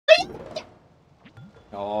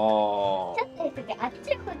おー。ちょっと一息あっ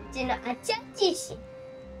ちこっちのアチアチ石。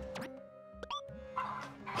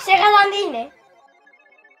くしゃがさんでいいね。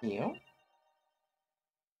いいよ。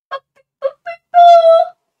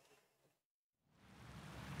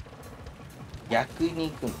逆に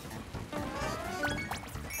行くの。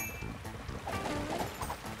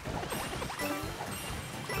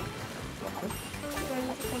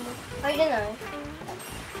入れない。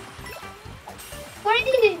これで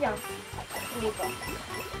いいじゃん。いいか。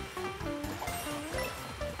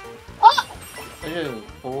あ。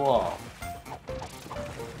ここは。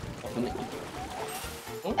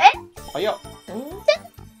早っ。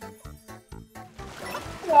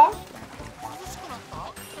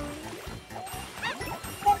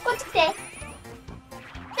こっち来て。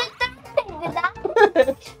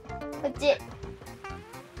こっち。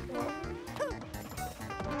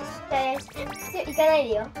行かない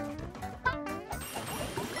でよ。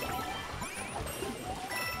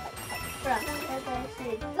ほら、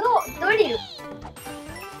ドリル。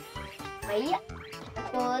まあいいや。こ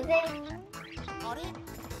こで。あ、なんか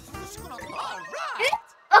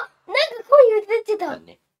声映ってた。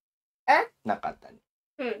なかったね。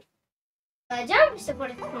うん。あ、ジャンプしてこ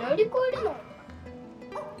れ乗り越えるの。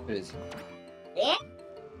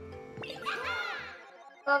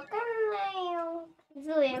わかんないよ。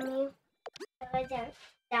ズーやめよう。シャガジャン。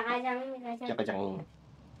シャガジャン。シャガジャン。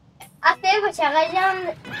あ、そういえばシャガジャン。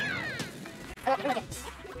なんだっけ。シ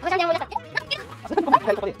ャガジャンで思い出したっけ。どこあれ。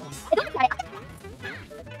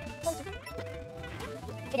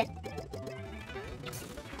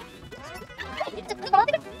ちょっと回っ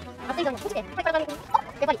てる。あ、水道に落ちて。これからやっ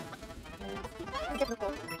ぱり。ちょっとこう。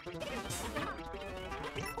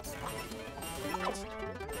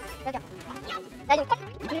大丈夫。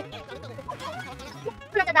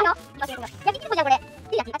焼き肉じゃんこれ。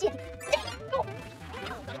いいや、あっち焼き。こ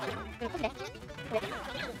れ。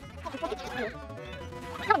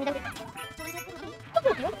多分見た目。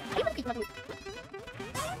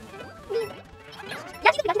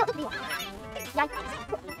焼き肉ちょっといいわ。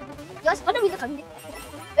よし、まだ水かんで。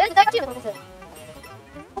大学チームのです。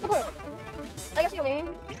大学チームね。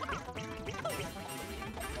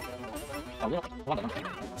あ、上の、まだな。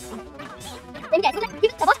みたいな、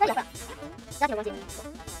飛ばしたいやから。大丈夫、マジ。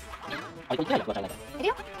あ、これ痛いやつ、間違いない。いる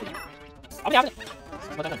よ。あれ、あれ。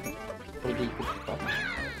間違いない。これでいくか。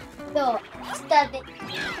そう、下で。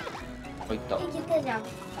こいった。いけたじゃん。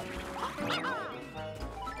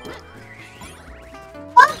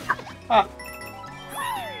あ。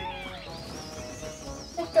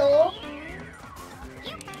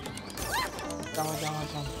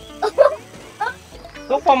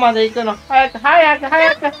どこまで行くの？早く。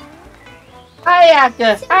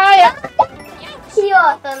器用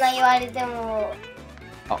とな言われても。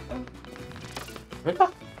あ、これか。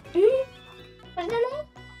これじゃない？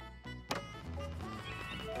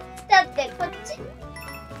下ってこっち。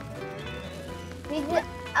水、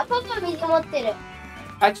あ、パパ水持ってる。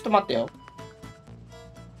あ、ちょっと待ってよ。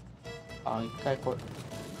あ、一回これ。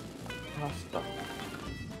話した。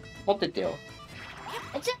持ってってよ。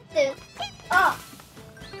ちょっと、あ。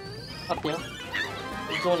待ってよ。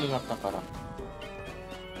ゾウになったから。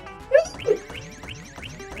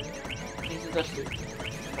水出して。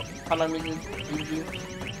鼻水、水。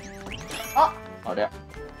あ。あれ。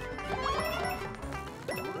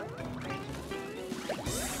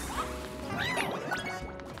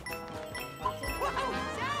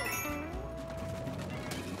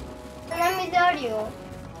鼻水あるよ。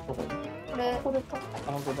どこに？これか。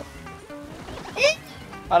あ、本当だ。え？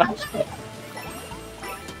あら。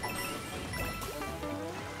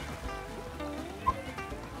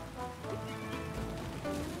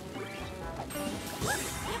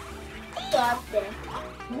あって。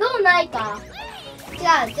ゾウないか。違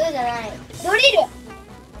う、ゾウじゃない。ドリル。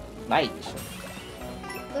ないでしょ。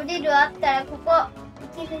ドリルあったらここ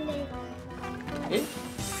いけるんだよ。え？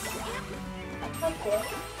待って。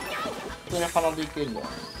普通に鼻でいけるんだよ。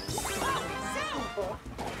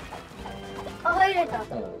あ、入れた。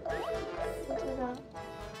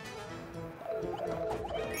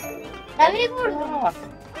ラビーボールだ。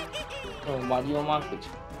そう、マリオマークじ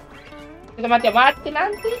ゃん。ちょっと待って、な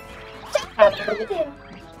んて。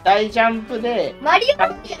大ジャンプで。マリオマ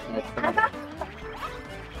ーク。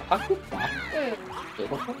パクった？どういう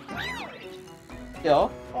こと？いいよ。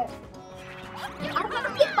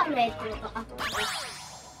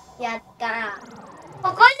やったー。こ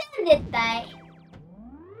こじゃん絶対。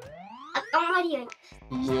赤マリオ。イ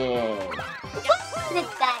エーイ。絶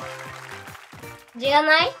対。地がな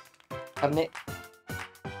い？ダメ。